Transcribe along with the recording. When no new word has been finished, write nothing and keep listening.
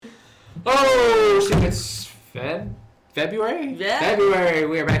Oh, so it's February? Yeah. February.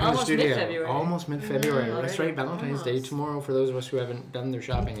 We are back Almost in the studio. mid-February. Almost mid-February. That's right. Valentine's Day Almost. tomorrow for those of us who haven't done their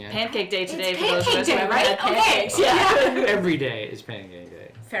shopping yet. Pancake Day today It's for those of us Pancake who Day, haven't right? had pancakes. Okay. Yeah. Every day is Pancake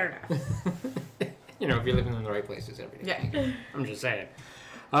Day. Fair enough. You know, if you're living in the right places every day. Yeah. I'm just saying.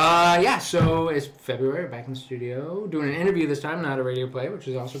 So it's February, back in the studio, doing an interview this time, not a radio play, which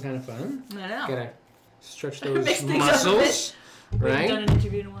is also kind of fun. I know. Gotta stretch those Mix things up a bit. muscles, We haven't done right? an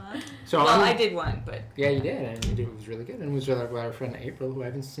interview in a while. So Well, I did one, but Yeah, you did, and you did. It was really good, and it was with our friend April, who I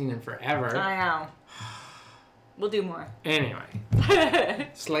haven't seen in forever. I know. We'll do more. Anyway,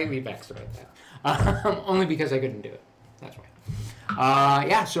 slightly vexed about that, only because I couldn't do it. That's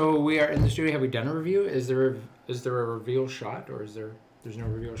why. So we are in the studio. Have we done a review? Is there a reveal shot, or is there? There's no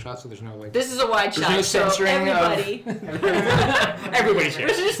reveal shot, so there's no like. This is a wide There's shot, no so censoring everybody. Everybody's here.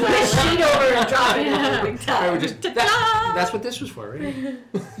 We should just put a sheet over and drop it in a big I time. would just, that's what this was for, right?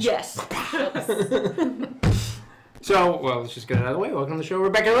 Yes. So, well, let's just get it out of the way. Welcome to the show,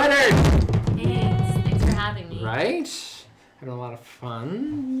 Rebecca Liddiard. Thanks for having me. Right? Having a lot of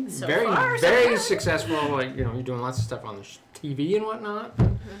fun. So very, far, so very good. successful. Like, you know, you're doing lots of stuff on the TV and whatnot.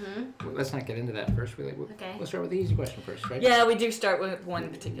 Mm-hmm. Well, let's not get into that first. Okay. Let's start with the easy question first, right? Yeah, we do start with one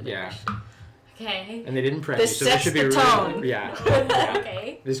particular Yeah. question. Okay. And they didn't prep This you, so sets this should the be tone. Really, yeah.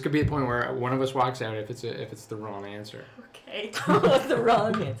 Okay. This could be the point where one of us walks out if it's the wrong answer. Okay. That's the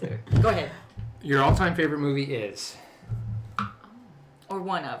wrong answer. Go ahead. Your all-time favorite movie is? Or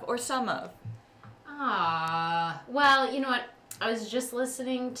one of. Or some of. Well, you know what? I was just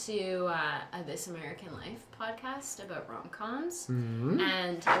listening to a This American Life podcast about rom-coms, Mm-hmm.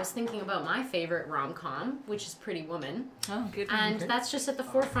 and I was thinking about my favorite rom-com, which is Pretty Woman, Oh, good. and that's just at the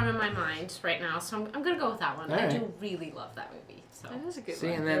forefront of my mind right now, so I'm going to go with that one. All I right. do really love that movie. So. That is a good See,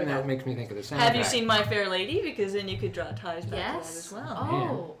 one. and There then we that go. makes me think of the soundtrack. Have you seen My Fair Lady? Because then you could draw ties back to that Yes. as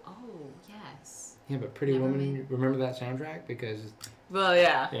well. Oh, yes. Yeah, but Pretty Never Woman, made- remember that soundtrack? Because Well,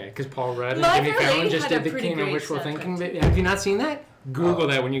 yeah. Paul Rudd and My Jimmy Fair Fallon Lady just had a did the pretty King of great Wishful soundtrack, Thinking. too. Have you not seen that? Google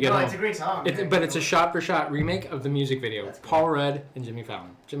that when you get No, home. it's a great song. But it's a shot-for-shot remake of the music video. That's cool. Paul Rudd and Jimmy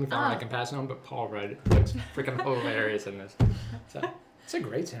Fallon. Jimmy Fallon I Oh. can pass on, but Paul Rudd looks freaking hilarious in this. So it's a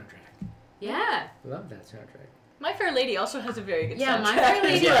great soundtrack. Yeah. Love that soundtrack. My Fair Lady also has a very good Yeah, soundtrack. My Fair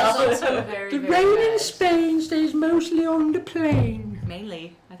Lady is as well. also very, The very rain good. in Spain stays mostly on the plain.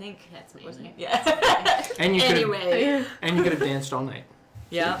 Mainly, I think. That's Wasn't mainly. it? Yeah. And you Anyway. could have danced all night.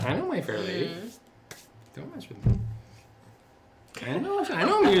 Yeah. I know My Fair Lady. Don't mess with me. I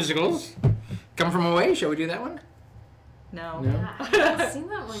know musicals. Come From Away. Shall we do that one? No. No. Yeah, I haven't seen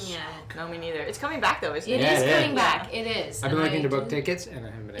that one yet. No, me neither. It's coming back though, isn't It it? Yeah, is it is. coming back. It is. I've been and looking I to book do- tickets and I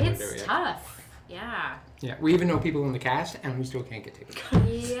haven't been able to do it It's yet. tough. Yeah. Yeah, we even know people in the cast and we still can't get tickets.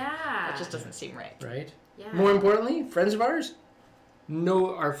 Yeah. That just doesn't seem right. Right? Yeah. More importantly, friends of ours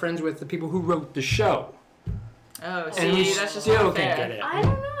are friends with the people who wrote the show. Oh, And see, we that's just still not can't fair. get it. I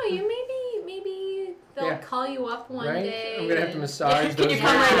don't know. You maybe they'll Yeah. call you up one Right? day. I'm gonna have to massage Can those you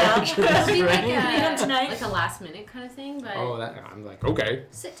come right now? reactions, It'll be like right? Can you come tonight? like a last minute kind of thing, but Oh, I'm like, okay.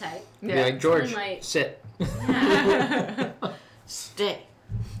 sit tight. Be like, George, Someone might- sit. Yeah. Stay.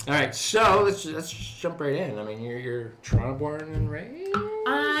 All right, so let's just jump right in. I mean, you're Toronto born and raised.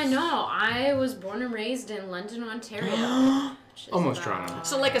 No, I was born and raised in London, Ontario. which is Almost about- Toronto.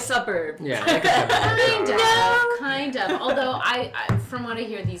 So like a suburb. Yeah, like I said, Kind of. Although I, from what I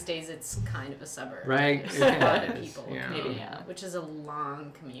hear these days, it's kind of a suburb. right? There's a lot It of is, people, yeah. Maybe, yeah. which is a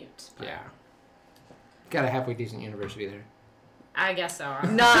long commute. but Yeah. Got a halfway decent university there. I guess so.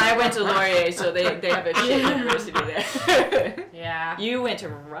 No, I went to Laurier, so they have a shit university there. Yeah. You went to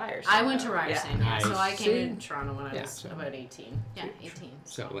Ryerson. I went to though. Ryerson, Yeah. yeah. So I Nice. came to Toronto when I Yeah, was so- about 18. Yeah, 18.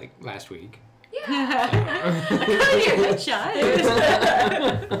 So, like, last week. You're a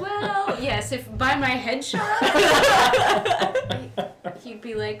child. Well, yes, if by my headshot, he'd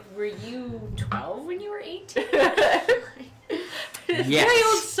be like, were you 12 when you were 18? Yes. Very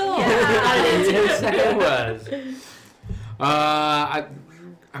old soul. Yes, it was. I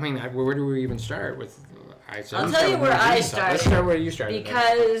mean, where do we even start with? I'll tell you where I Let's started. start where you started.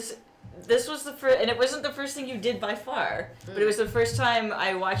 Because this was the first, and it wasn't the first thing you did by far, but it was the first time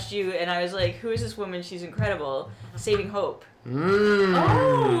I watched you, and I was like, who is this woman? She's incredible. Saving Hope.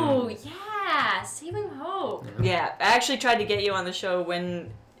 Oh, yeah, Saving Hope. Yeah, I actually tried to get you on the shoa when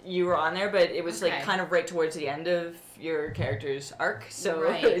you were on there, but it was like Okay. kind of right towards the end of your character's arc, so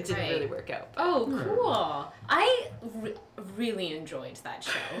Right, it didn't right. really work out. Oh, cool. I really enjoyed that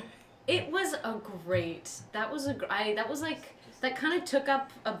show. It was a great, that was like, that kind of took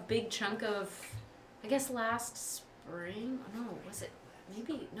up a big chunk of, I guess last spring? No, was it?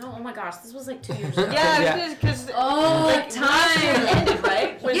 Maybe, no, oh my gosh, this was like 2 years ago. Yeah, because Oh, like, last year time. ended,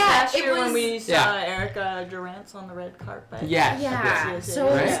 right? Was Yeah, last last year when was- we saw Erica Durance on the red carpet. Yes. Yeah, yes, so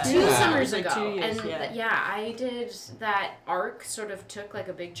it was right? 2 Yeah. summers It was ago, like 2 years, and yeah. I did that arc. Sort of took like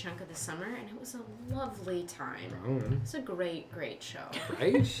a big chunk of the summer, and it was a lovely time. Oh, It's a great show.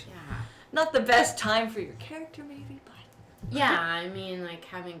 right? Yeah, Not the best time for your character, maybe, but yeah. I mean, like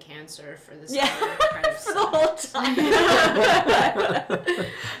having cancer for the yeah, summer kind of for the whole time.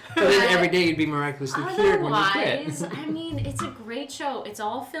 But then every day you'd be miraculously cured when you Otherwise, quit. I mean, it's a great show. It's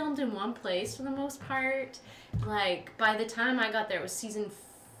all filmed in one place for the most part. Like by the time I got there, it was season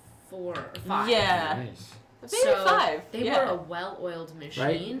 4 or 5. Yeah. Nice. Maybe So 5. They yeah. were a well-oiled machine.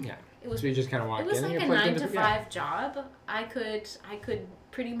 Right? Yeah. It was So you just kind of walk It was in and like you're a plugged 9 into to the 5 job. I could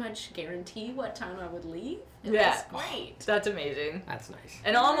pretty much guarantee what time I would leave. It Yeah. was great. That's amazing. That's nice.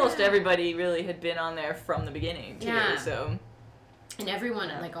 And almost Yeah. everybody really had been on there from the beginning too. Yeah. So And everyone,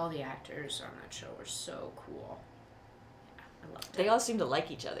 like all the actors on that show, were so cool. Yeah, I loved it. they all seem to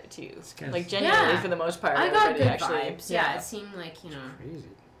like each other too. kind Like of- genuinely, Yeah. for the most part, I got everybody good actually. vibes. Yeah, it seemed like, you know, Crazy.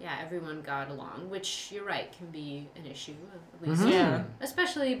 yeah, everyone got along, which you're right can be an issue, at least. Mhm. Yeah.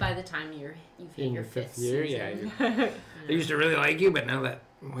 Especially by the time you've hit In your your fifth 5th year, season. yeah. They used to really like you, but now that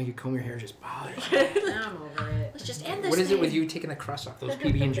you comb your hair just bothers you. Now I'm over it. Let's just end this. What is it with thing. you taking the crust off those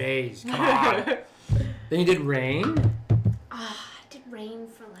PB&Js? Come on. Then you did Rain, I did Rain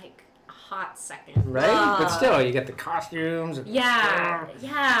for like a hot second. right? Ah. But still, you get the costumes. And Yeah,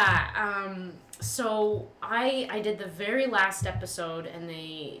 yeah. So I did the very last episode, and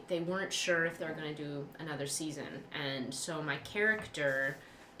they weren't sure if they were gonna do another season, and so my character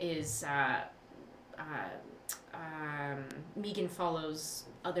is Megan Follow's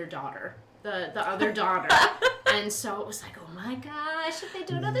other daughter, the other daughter, and so it was like, oh my gosh, if they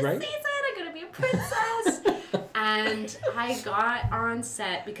do another Right. season, I'm gonna be a princess. And I got on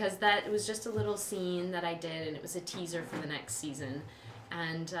set because that was just a little scene that I did, and it was a teaser for the next season.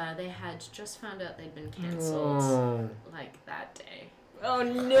 And they had just found out they'd been canceled Oh. like that day. Oh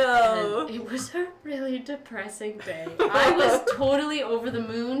no. And it was a really depressing day. I was totally over the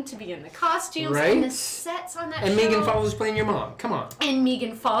moon to be in the costumes and the Right? sets on that And show. Megan Follows playing your mom. Come on. And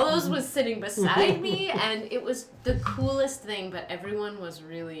Megan Follows was sitting beside me, and it was the coolest thing, but everyone was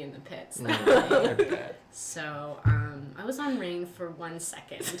really in the pits that day. So, I was on Rain for 1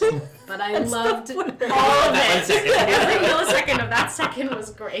 second, but I loved all of That 1 it. second. Every millisecond of that second was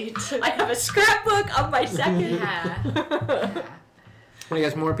great. I have a scrapbook of my second. Yeah. I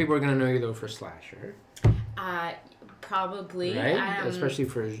guess more people are going to know you, though, for Slasher. Probably. Right? Especially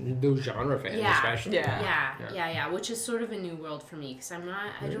for those genre fans, Yeah. especially. Yeah. Yeah, which is sort of a new world for me, because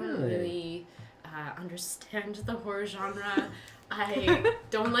I don't really understand the horror genre. I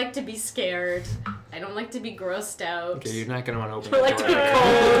don't like to be scared. I don't like to be grossed out. Okay, you're not going to want to open I the like to be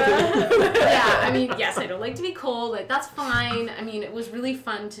door. cold. Yeah, I mean, yes, I don't like to be cold. Like, that's fine. I mean, it was really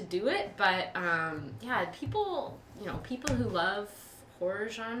fun to do it, but yeah, people who love horror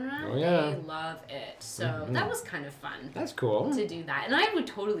genre, Oh, yeah. they love it. So that was kind of fun That's cool. to do that, and I would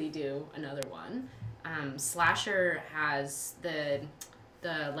totally do another one. Slasher has the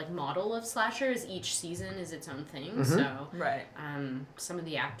like model of slashers. Each season is its own thing. So Right. some of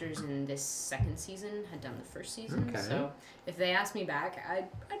the actors in this second season had done the first season. Okay. So if they asked me back,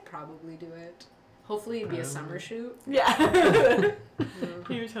 I'd probably do it. Hopefully it'd be a summer shoot. Yeah.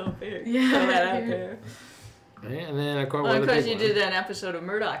 Huge hope here. Yeah. Throw that out there. Right, and then, of course, Well, one of of the course, big you ones. did an episode of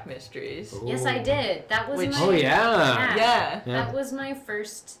Murdoch Mysteries. Yes, I did. That was Which- my Oh, yeah. Yeah. That was my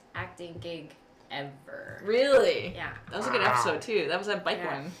first acting gig ever. Really? Yeah. That was a good episode too. That was that bike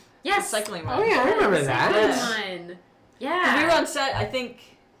Yeah. one. Yes. The cycling one. Oh, yeah, I remember The that. second Yes. one. 'Cause Yeah. we were on set, I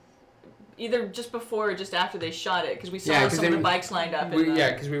think, either just before or just after they shot it, because we saw Yeah, 'cause some they of the were- bikes lined up. in the-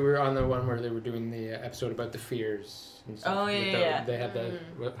 Yeah, because we were on the one where they were doing the episode about the fears. And stuff. Oh, yeah, With yeah, the- yeah. They had the,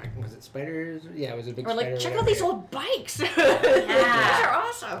 was it spiders? Yeah, it was a big We're spider. like, check or out these whatever. old bikes. These Yeah. are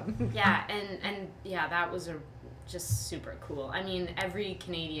awesome. Yeah, and yeah, that was just super cool. I mean, every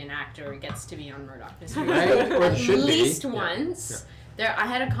Canadian actor gets to be on Murdoch Mysteries Right? Or at should be. least Yeah. once. Yeah. I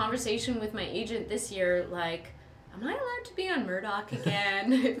had a conversation with my agent this year, like, am I allowed to be on Murdoch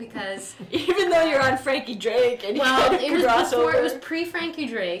again? Because Even though you're on Frankie Drake and well, you it was cross before, over. it was pre Frankie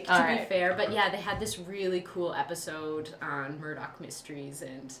Drake, to be Alright. fair. But yeah, they had this really cool episode on Murdoch Mysteries,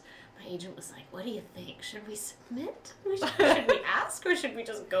 and my agent was like, "What do you think? Should we submit? Should we ask, or should we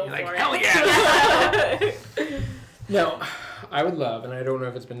just go You're for like, it?" hell yeah! No, I would love, and I don't know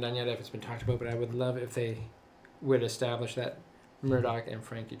if it's been done yet, if it's been talked about, but I would love if they would establish that Murdoch and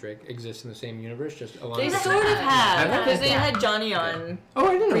Frankie Drake exist in the same universe, just along. They the sort of have, Have they? because they Yeah. had Johnny on. Oh,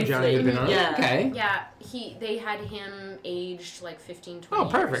 I didn't know briefly. Johnny had been on. Yeah. Okay. Yeah, they had him aged like 15, 20 Oh,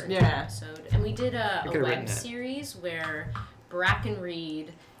 perfect. years into Yeah. the episode. And we did a could've written web that. series where Bracken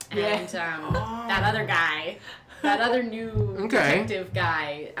Reed and that other guy, that other new detective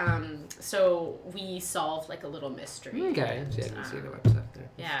guy. So we solve like a little mystery. Okay, I didn't see the website there.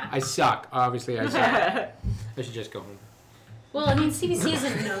 Yeah. I suck. Obviously, I suck. I should just go home. Well, I mean, CBC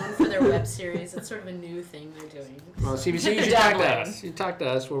isn't known for their web series. It's sort of a new thing they're doing. Well, CBC, you should talk to us. You talk to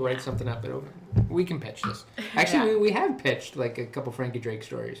us. We'll write something up. We can pitch this. Actually, we have pitched like a couple Frankie Drake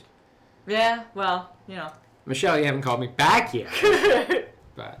stories. Yeah, well, you know. Michelle, you haven't called me back yet.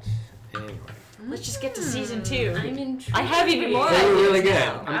 But anyway. Let's just get to season 2. I'm intrigued. I have even more They were ideas really good.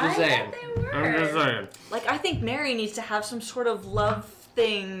 now. I'm just saying. I'm just saying. Like, I think Mary needs to have some sort of love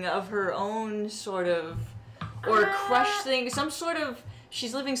thing of her own, sort of, or crush thing, some sort of.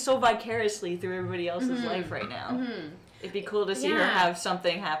 She's living so vicariously through everybody else's life right now. Mm-hmm. It'd be cool to see her have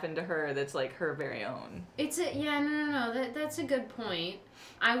something happen to her that's like her very own. No. That's a good point.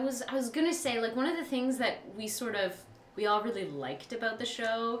 I was gonna say, like, one of the things that we all really liked about the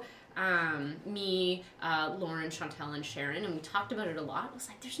show, me, Lauren, Chantel, and Sharon, and we talked about it a lot, was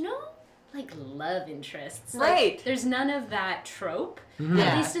like, there's no like love interests. Right. Like, there's none of that trope. Mm-hmm.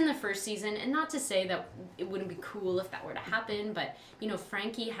 At least in the first season, and not to say that it wouldn't be cool if that were to happen, but you know,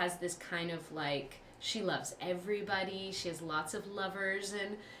 Frankie has this kind of like, she loves everybody, she has lots of lovers, and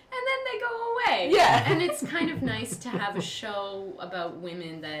then they go away. Yeah. And it's kind of nice to have a show about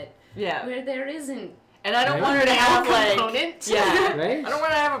women that where there isn't. And I don't want her to have like component. Yeah. Right? I don't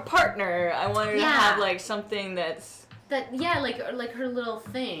want her to have a partner. I want her to have like something that's like her little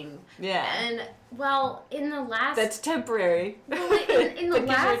thing. Yeah. And well, in the last that's temporary. Well, in the But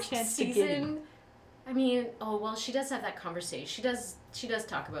gives her a last chance to get season, I mean, she does have that conversation. She does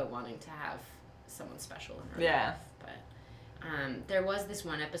talk about wanting to have someone special in her life. But there was this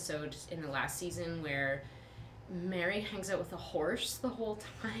one episode in the last season where Mary hangs out with a horse the whole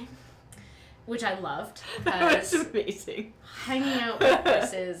time, which I loved. That's amazing. Hanging out with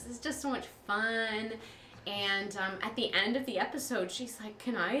horses is just so much fun. And at the end of the episode, she's like,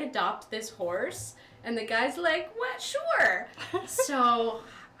 "Can I adopt this horse?" And the guy's like, "What? Sure." So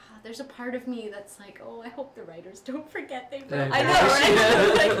there's a part of me that's like, "Oh, I hope the writers don't forget they wrote." I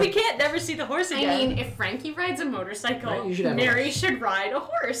know, right? Like, we can't never see the horse again. I mean, if Frankie rides a motorcycle, Right, Mary should ride a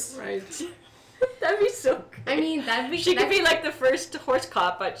horse. Right. That'd be so good. I mean, She could be like the first horse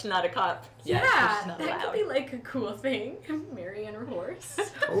cop, but she's not a cop. Yeah, she's not that allowed. could be like a cool thing. Mary and her horse.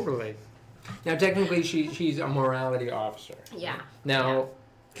 Totally. Now, technically, she's a morality officer. Yeah. Now,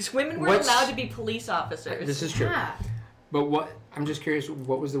 because women weren't allowed to be police officers. This is true. Yeah. But I'm just curious,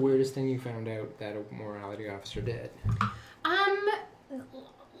 what was the weirdest thing you found out that a morality officer did?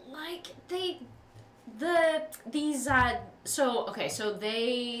 Like so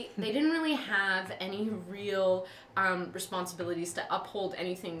they didn't really have any real responsibilities to uphold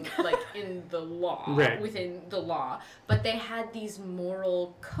anything like in the law, right. within the law, but they had these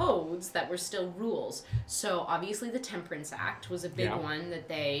moral codes that were still rules. So obviously the Temperance Act was a big one that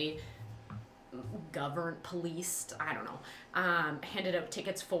they policed, I don't know, handed out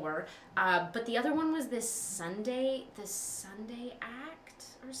tickets for, but the other one was this Sunday Act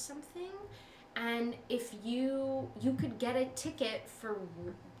or something. And if you could get a ticket for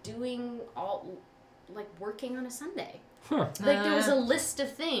doing working on a Sunday. Huh. Like, there was a list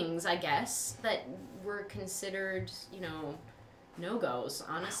of things, I guess, that were considered, no-goes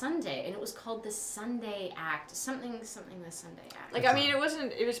on a Sunday. And it was called the Sunday Act. Something the Sunday Act. Like, I mean, it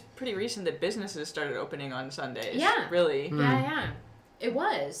was pretty recent that businesses started opening on Sundays. Yeah. Really. Yeah. It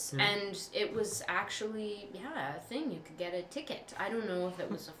was, and it was actually, a thing. You could get a ticket. I don't know if it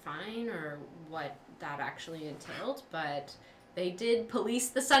was a fine or what that actually entailed, but they did police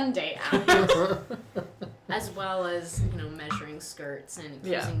the Sunday Act, as well as, measuring skirts and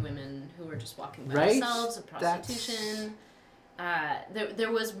accusing women who were just walking by themselves of prostitution.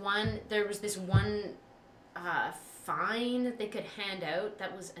 There was this one fine that they could hand out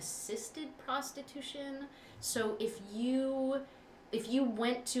that was assisted prostitution. So if you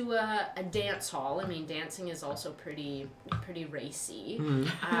went to a dance hall, I mean, dancing is also pretty racy,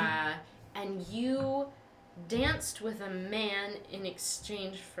 and you danced with a man in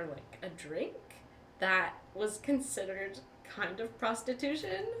exchange for, like, a drink, that was considered kind of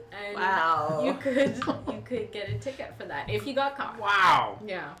prostitution, and wow. you could get a ticket for that if you got caught. Wow.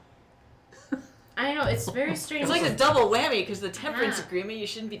 Yeah. I know, it's very strange. It's like a double whammy, because the temperance agreement, you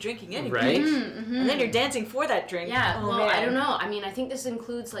shouldn't be drinking anything. Right. And then you're dancing for that drink. Yeah, oh, well, man. I don't know. I mean, I think this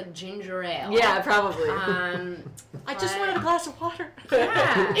includes, like, ginger ale. Yeah, probably. I just wanted a glass of water.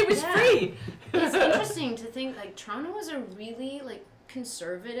 Yeah. It was free. It's interesting to think, like, Toronto was a really, like,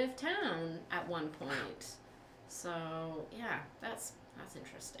 conservative town at one point. So, yeah, that's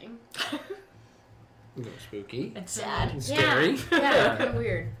interesting. A little spooky. And sad. And scary. Yeah, kind of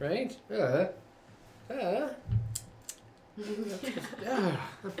weird. Right? That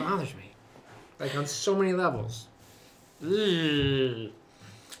bothers me. Like on so many levels. Ugh.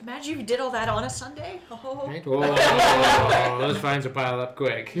 Imagine if you did all that on a Sunday. Oh. Right? Whoa, those fines will pile up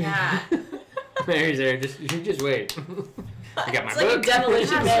quick. Yeah. Mary's there. Just wait. I got my It's book. like a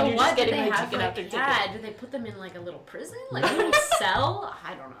demolition Yeah, man. so You're what? just Do getting they my have, ticket like, after ticket. yeah, do they put them in like a little prison? Like a little cell?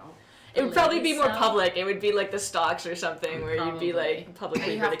 I don't know. It would probably be Ladies' more cell? public. It would be like the stocks or something where you'd be like And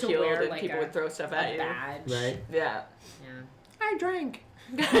publicly you have to ridiculed wear, and like, people would throw stuff at A you. badge. Right? Yeah. Yeah. I drank.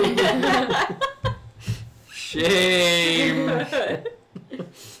 Shame.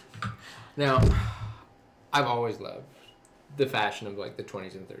 Now, I've always loved the fashion of like the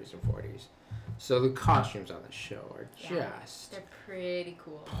 20s and 30s and 40s. So the costumes on the show are just... They're pretty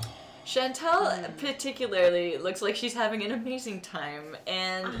cool. Chantel particularly looks like she's having an amazing time,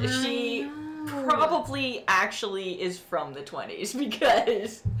 and she probably actually is from the 20s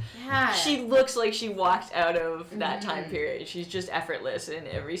because she looks like she walked out of that time period. She's just effortless in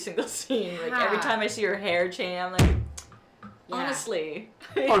every single scene. Like every time I see her hair change, I'm like, honestly,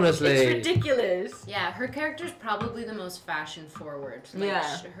 it's ridiculous. Yeah, her character's probably the most fashion forward.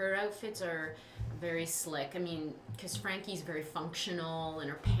 Like, her outfits are very slick. I mean, because Frankie's very functional in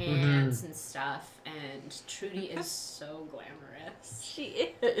her pants and stuff, and Trudy is so glamorous.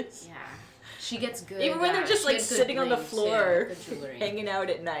 She is. Yeah. She gets good. Even when they're just like she has good sitting on the bling, floor, too, good jewelry. hanging out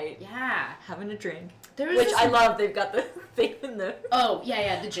at night, having a drink. There's Which I love. They've got the thing in the... Oh,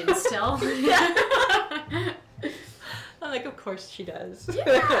 yeah, the gin still. I'm like, of course she does.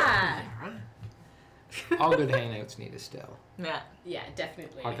 Yeah. All good hangouts need a still. Yeah. Yeah,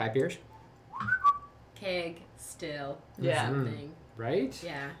 definitely. Archive beers? Keg, still. Yeah. Something. Right?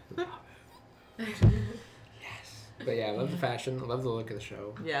 Yeah. Yes. But yeah, I love the fashion. I love the look of the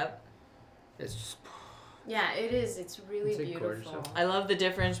show. Yep. It's just... Yeah, it is. It's really beautiful. I love the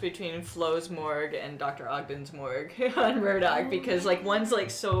difference between Flo's morgue and Dr. Ogden's morgue on Murdoch because like one's like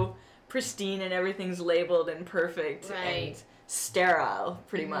so pristine and everything's labeled and perfect and sterile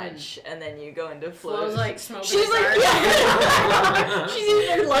pretty much, and then you go into Flo's like smoking. She's like she's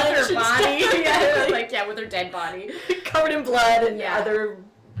eating her lunch with her body. like with her dead body covered in blood and other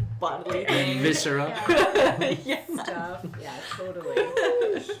bodily things. Viscera. Stuff. Yeah, totally.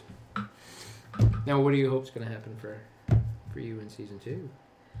 Now, what do you hope's going to happen for you in season 2?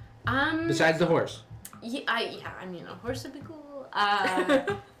 Besides the horse. Yeah, I mean, a horse would be cool.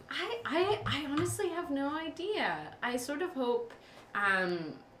 I honestly have no idea. I sort of hope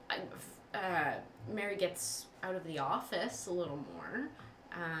Mary gets out of the office a little more.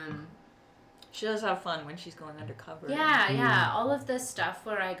 She does have fun when she's going undercover. Yeah. All of this stuff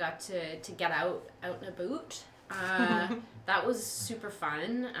where I got to get out and about. That was super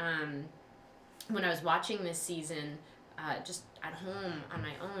fun. When I was watching this season, just at home on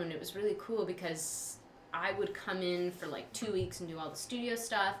my own, it was really cool because I would come in for like 2 weeks and do all the studio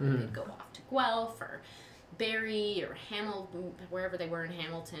stuff, and they'd go off to Guelph or Barrie or Hamilton, wherever they were in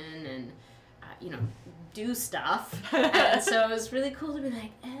Hamilton, and do stuff. And so it was really cool to be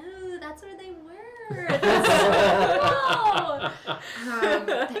like, oh, that's where they were. That's so cool.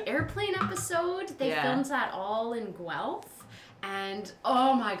 The airplane episode, they filmed that all in Guelph. And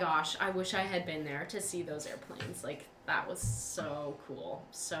oh my gosh, I wish I had been there to see those airplanes. Like, that was so cool.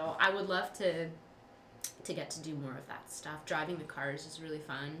 So I would love to get to do more of that stuff. Driving the cars is really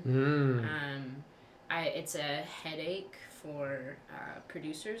fun. It's a headache for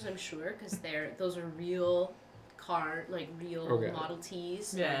producers, I'm sure, because those are real Model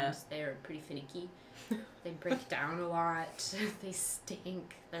Ts, and they're pretty finicky. They break down a lot. They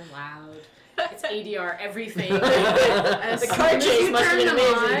stink. They're loud. It's ADR everything. The car chase must have been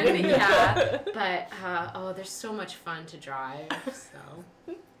amazing. But they're so much fun to drive.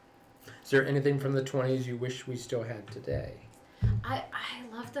 So. Is there anything from the 20s you wish we still had today? I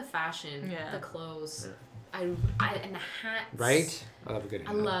love the fashion, the clothes. And the hats. Right? I love a good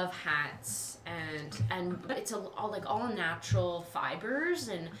hat. I love hats, and it's all natural fibers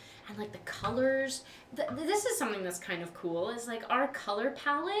and like the colors. This is something that's kind of cool. Is like our color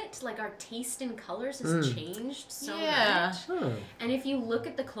palette, like our taste in colors has changed so much. And if you look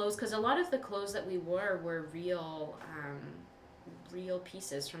at the clothes, because a lot of the clothes that we wore were real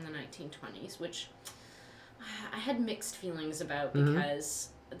pieces from the 1920s, which I had mixed feelings about because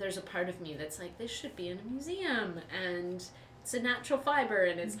there's a part of me that's like, this should be in a museum, and it's a natural fiber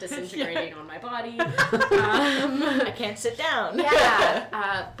and it's disintegrating on my body. I can't sit down.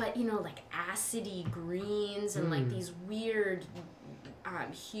 But like acidy greens and like these weird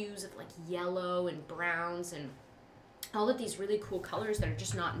hues of like yellow and browns and all of these really cool colors that are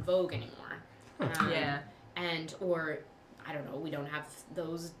just not in vogue anymore. Or I don't know, we don't have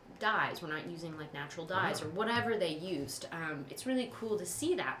those dyes. We're not using like natural dyes or whatever they used. It's really cool to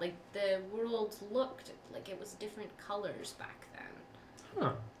see that. Like the world looked like it was different colors back then.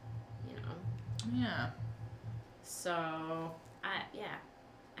 Huh. You know. Yeah. So I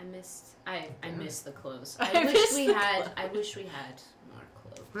miss the clothes. I wish we had more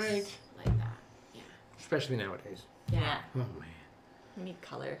clothes. Right. Like that. Yeah. Especially nowadays. Yeah. Oh man. We need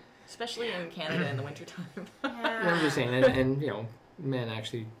color, especially in Canada in the wintertime. Yeah. I'm just saying, and men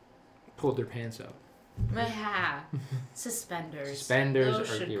actually pulled their pants out. Yeah. Suspenders. Suspenders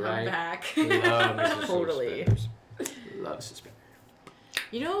Those should come right. back. Love Totally. suspenders. Love suspenders.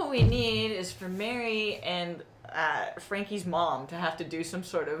 You know what we need is for Mary and Frankie's mom to have to do some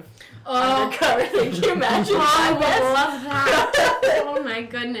sort of undercover thing. Can you imagine? I would love that. Oh my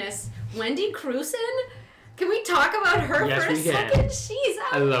goodness. Wendy Crewson? Can we talk about her for a second? She's amazing.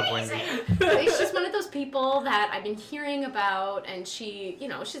 I love Wendy. She's one of those people that I've been hearing about, and she's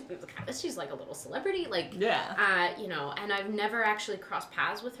like a little celebrity, and I've never actually crossed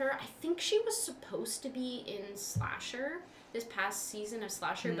paths with her. I think she was supposed to be in Slasher, this past season of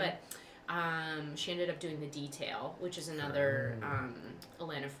Slasher, but she ended up doing The Detail, which is another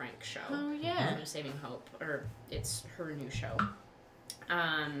Alana Frank show. Oh yeah. From Saving Hope, or it's her new show.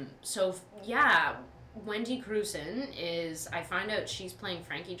 So yeah. Wendy Crewson I find out she's playing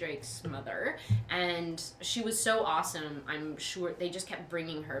Frankie Drake's mother, and she was so awesome. I'm sure they just kept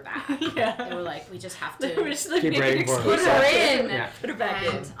bringing her back. Yeah. They were like, we just have to put her in. Yeah. Put her back in.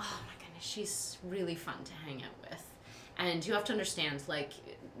 Oh my goodness, she's really fun to hang out with. And you have to understand, like,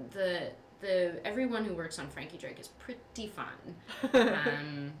 the everyone who works on Frankie Drake is pretty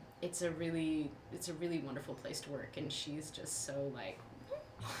fun. It's a really wonderful place to work, and she's just so like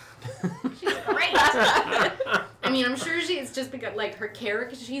she's great. I mean, I'm sure it's just because like her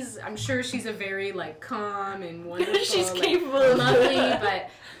character. I'm sure she's a very like calm and wonderful. She's like, capable of lovely,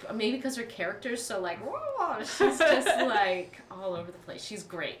 but maybe because her character's so like, whoa, she's just like all over the place. She's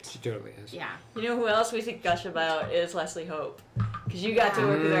great. She totally is. Yeah. You know who else we should gush about is Leslie Hope, because you got to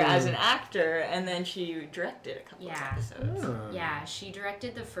work with her as an actor, and then she directed a couple of episodes. Yeah, she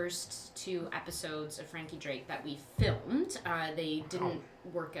directed the first 2 episodes of Frankie Drake that we filmed. They didn't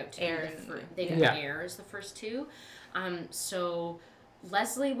work out to they didn't air as the first 2. So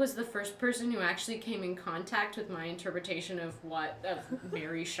Leslie was the first person who actually came in contact with my interpretation of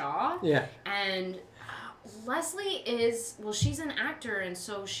Mary Shaw. Yeah. And Leslie she's an actor, and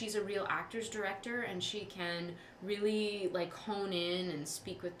so she's a real actor's director, and she can really like hone in and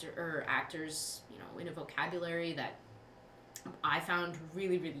speak with actors, in a vocabulary that I found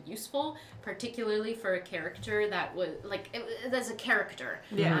really, really useful, particularly for a character that was like that's a character.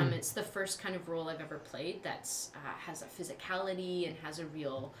 Yeah. It's the first kind of role I've ever played that's has a physicality and has a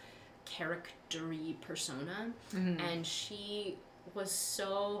real character-y persona, and she was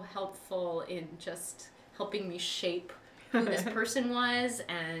so helpful in just helping me shape who this person was,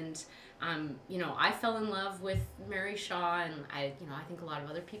 and I fell in love with Mary Shaw, and I think a lot of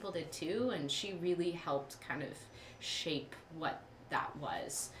other people did too, and she really helped kind of shape what that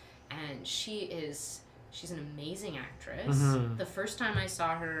was. And she's an amazing actress. The first time I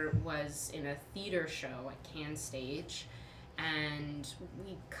saw her was in a theater show at Can Stage, and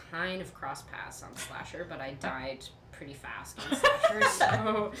we kind of crossed paths on Slasher, but I died pretty fast on Slasher,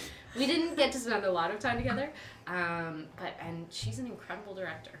 so we didn't get to spend a lot of time together. And she's an incredible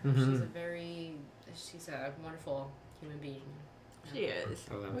director. She's a wonderful human being. She is.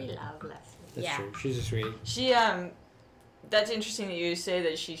 We love Leslie. That's true. She's a sweetie. She that's interesting that you say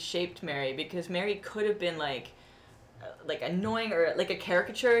that she shaped Mary, because Mary could have been like annoying or like a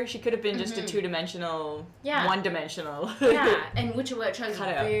caricature. She could have been just a 2-dimensional, one-dimensional. And which I was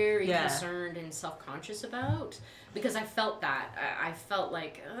very concerned and self-conscious about, because I felt that. I felt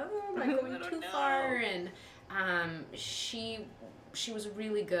like, am I going too far? And she was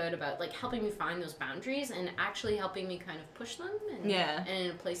really good about like helping me find those boundaries and actually helping me kind of push them. And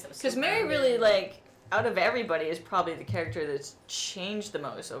in a place that was. Because Mary really like, out of everybody, is probably the character that's changed the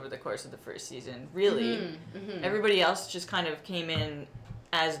most over the course of the first season. Really, everybody else just kind of came in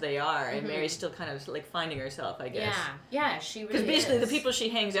as they are, and Mary's still kind of like finding herself, I guess. Yeah, she really. Because basically, the people she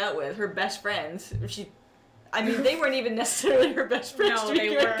hangs out with, her best friends, they weren't even necessarily her best friends. No, they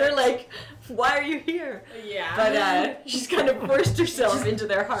weren't. They're like, why are you here? Yeah. But she's kind of forced herself into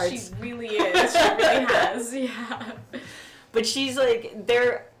their hearts. She really is. She really has. Yeah. But she's like,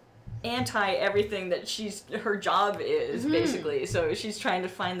 they're anti everything that her job is, basically. So she's trying to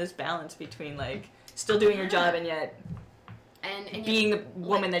find this balance between like still doing her job and yet and being the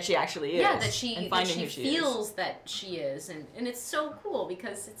woman that she actually is. Yeah, that she feels is. that she is, and it's so cool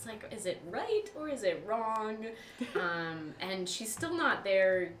because it's like, is it right or is it wrong? And she's still not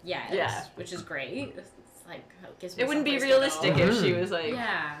there yet, which is great. It's like, it wouldn't be realistic if she was like,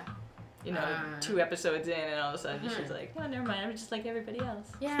 2 episodes in, and all of a sudden she's like, oh, never mind, I'm just like everybody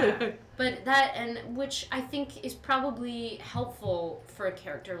else. Yeah, but that, and which I think is probably helpful for a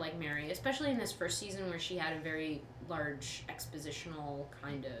character like Mary, especially in this first season where she had a very large expositional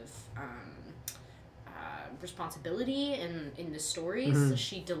kind of responsibility in the stories. Mm-hmm.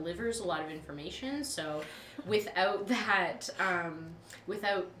 She delivers a lot of information, so without that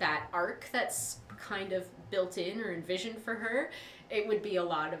arc that's kind of built in or envisioned for her, it would be a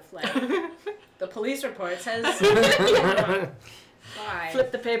lot of like, the police report says, bye.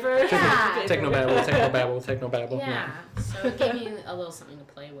 Flip the paper. Yeah. Technobabble. Yeah. So it gave me a little something to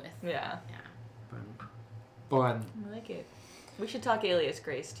play with. Yeah. Fun. I like it. We should talk Alias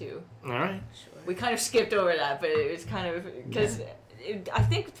Grace too. All right. Sure. We kind of skipped over that, but it was kind of because I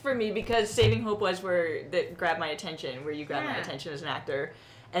think for me, because Saving Hope was where that grabbed my attention, where you grabbed my attention as an actor.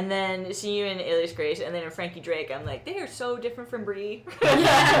 And then seeing you in Alias Grace, and then in Frankie Drake, I'm like, they are so different from Brie.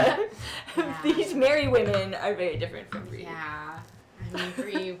 These Mary women are very different from Brie. Yeah. I mean,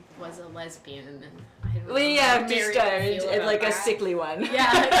 Brie was a lesbian, and I don't know. Well, yeah, just like a sickly one.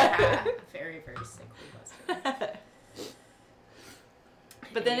 Yeah. Very, very sickly lesbian.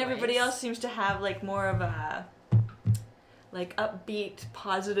 But then everybody else seems to have like more of a like upbeat,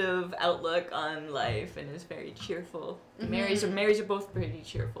 positive outlook on life, and is very cheerful. Mm-hmm. Marys are both pretty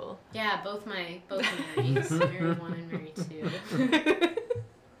cheerful. Yeah, both Marys, Mary 1 and Mary 2.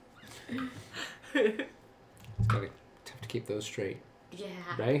 It's gotta tough to keep those straight. Yeah.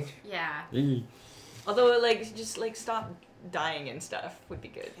 Right? Yeah. Although, like, just like stop dying and stuff would be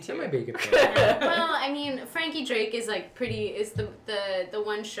good too. That might be a good point. Well, I mean, Frankie Drake is like is the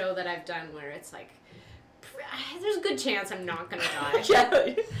one show that I've done where it's like, there's a good chance I'm not gonna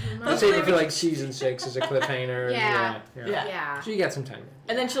die. I'll save it for like season 6 as a cliffhanger. Yeah. So you got some time.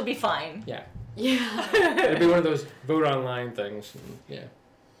 And then she'll be fine. Yeah. It'll be one of those vote online things. Yeah.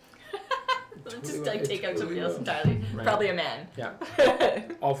 Just like take out somebody else entirely. Right. Probably a man. Yeah.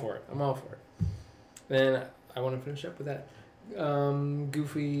 All for it. I'm all for it. Then I want to finish up with that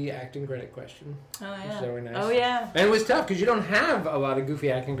goofy acting credit question. Oh yeah. Which is very nice. Oh yeah. And it was tough because you don't have a lot of goofy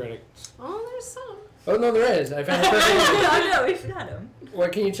acting credits. Oh, there's some. Oh no, there is. I found. No, we've got him.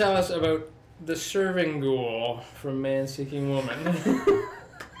 What can you tell us about the serving ghoul from Man-Seeking Woman?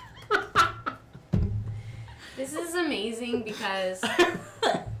 This is amazing because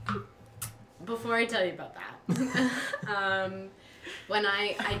before I tell you about that, when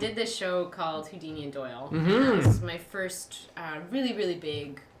I did this show called Houdini and Doyle, that was my first really, really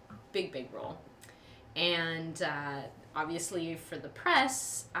big role. And obviously for the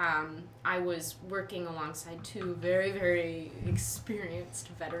press, I was working alongside 2 very, very experienced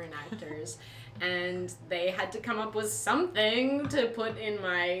veteran actors, and they had to come up with something to put in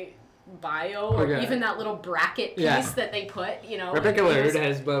my bio, or even that little bracket piece that they put, you know. Rebecca Liddiard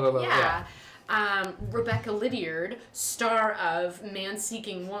has blah, blah, blah. Yeah. Rebecca Liddiard, star of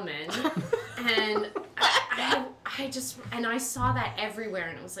Man-Seeking Woman, and I saw that everywhere,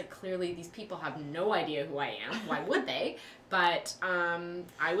 and it was like, clearly these people have no idea who I am. Why would they? But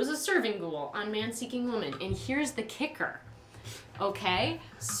I was a serving ghoul on Man-Seeking Woman, and here's the kicker. Okay,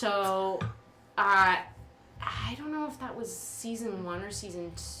 so I don't know if that was season 1 or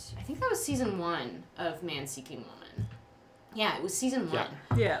season 2. I think that was season 1 of Man-Seeking Woman. Yeah, it was season 1.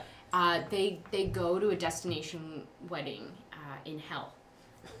 Yeah. They go to a destination wedding in hell.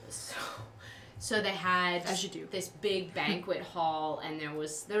 So they had this big banquet hall, and there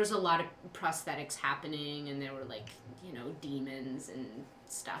was a lot of prosthetics happening, and there were like, you know, demons and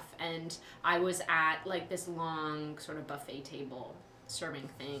stuff. And I was at like this long sort of buffet table serving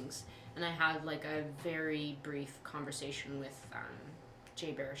things, and I had like a very brief conversation with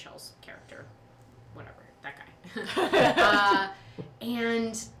Jay Baruchel's character, whatever, that guy.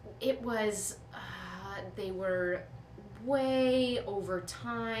 And it was, they were way over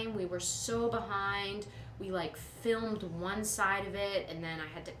time. We were so behind. We like filmed one side of it, and then I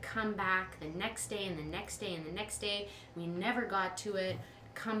had to come back the next day and the next day and the next day. We never got to it.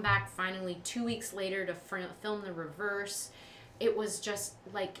 Come back finally 2 weeks later to film the reverse. It was just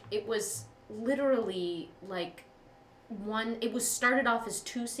like, it was literally like it was started off as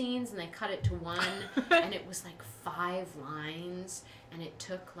 2 scenes and they cut it to 1 and it was like 5 lines, and it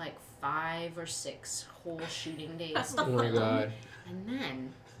took like 5 or 6 whole shooting days to film. Oh my god. And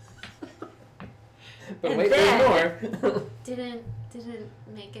then but wait, there's more. didn't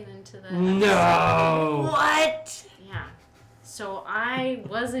make it into the No. What? Yeah. So I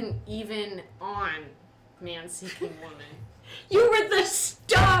wasn't even on Man Seeking Woman. You were the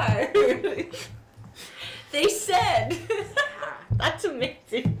star. They said. Yeah. That's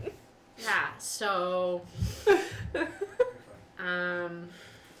amazing. Yeah. So. Yeah.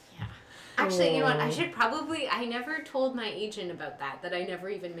 Actually, you know what? I should probably. I never told my agent about that I never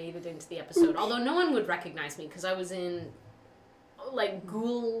even made it into the episode. Although no one would recognize me because I was in, like,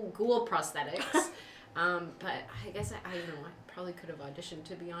 ghoul prosthetics. But I guess I don't know. I probably could have auditioned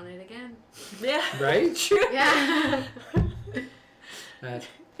to be on it again. Yeah. Right? True. Yeah.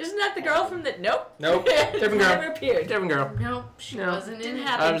 Isn't that the girl from the... Nope. Different girl. Never appeared. Different girl. Nope, she wasn't in Didn't it.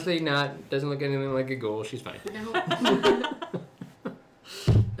 happen. Obviously not. Doesn't look anything like a ghoul. She's fine. Nope.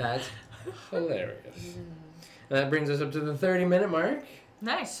 That's hilarious. That brings us up to the 30-minute mark.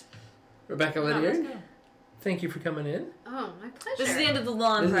 Nice. Rebecca Liddiard, thank you for coming in. Oh, my pleasure. This is the end of the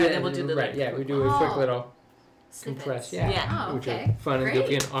long This is part, it. then we'll do the... Right, yeah, we do a quick little Snippets. compress. Yeah. Yeah. Oh, Which okay. are fun and Great.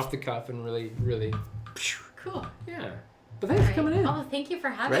 goofy and off the cuff and really, really... Cool. Yeah. But thanks for coming in. Oh, thank you for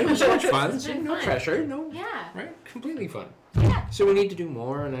having Right? me. It was so much fun. It's been No fun. pressure. No. Yeah. Right? Completely fun. Yeah. So we need to do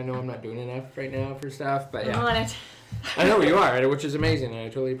more, and I know I'm not doing enough right now for stuff, but I'm yeah. on it. I know you are, which is amazing, and I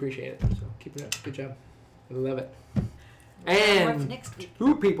totally appreciate it. So keep it up. Good job. I love it. More for And next week.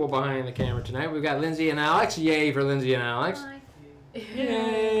 2 people behind the camera tonight. We've got Lindsay and Alex. Yay for Lindsay and Alex. Bye.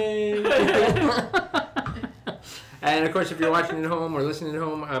 Yay! And of course, if you're watching at home or listening at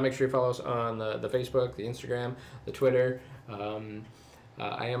home, make sure you follow us on the Facebook, the Instagram, the Twitter.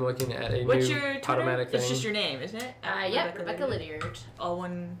 I am looking at a What's new your Twitter? automatic thing. It's just your name, isn't it? Yep, Rebecca Liddiard. All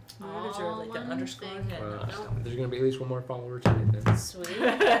one word or like an one underscore? thing. Yeah. There's going to be at least one more follower tonight, then, Sweet.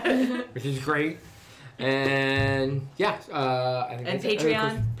 which is great. And yeah, I think And that's it.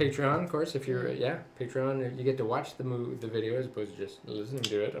 Patreon? Patreon, of course. If you're Patreon, you get to watch the video as opposed to just listening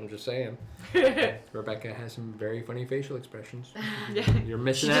to it. I'm just saying. Rebecca has some very funny facial expressions. Yeah. You're She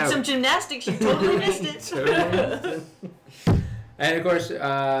missing did out. some gymnastics. She totally missed it. Totally missed it. And of course,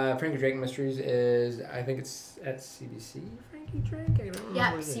 Frankie Drake Mysteries is, I think it's at CBC. Frankie Drake. I don't remember.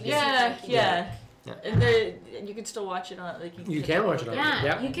 Yeah, what it is. CBC. Yeah. Yeah. And you can still watch it on like You can watch it on Yeah,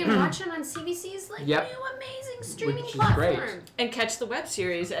 Yep. you can watch it on CBC's like Yep. new amazing streaming Which is great. platform. and catch the web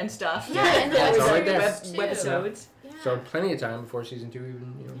series and stuff. Yeah, and Yeah, the it's web all right series there. too. Webisodes. Yeah. So plenty of time before season 2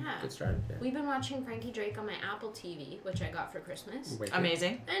 even Yeah. gets started. Yeah. We've been watching Frankie Drake on my Apple TV, which I got for Christmas. Wicked.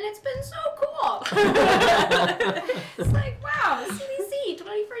 Amazing. And it's been so cool. It's like, wow, CBC,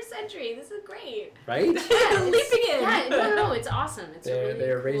 21st century. This is great. Right? Yeah, it's- Leaping in. Yeah, no, it's awesome. It's a really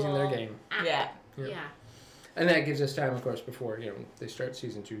They're raising cool their game. app. Yeah. Yeah. And that gives us time, of course, before they start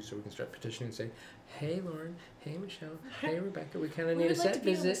season 2, so we can start petitioning and say, "Hey, Lauren. Hey, Michelle. Hey, Rebecca. We kind of need a set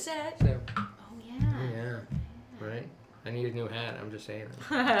visit." So, Oh, yeah. yeah, right. I need a new hat. I'm just saying.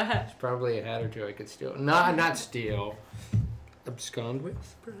 It's probably a hat or two I could steal. Not steal. Abscond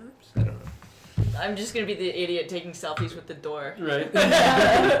with, perhaps. I don't know. I'm just gonna be the idiot taking selfies with the door. Right.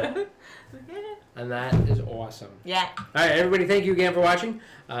 And that is awesome. Yeah. All right, everybody. Thank you again for watching,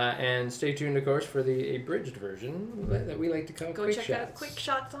 and stay tuned, of course, for the abridged version that we like to call Go Quick check Shots. out Quick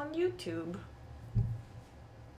Shots on YouTube.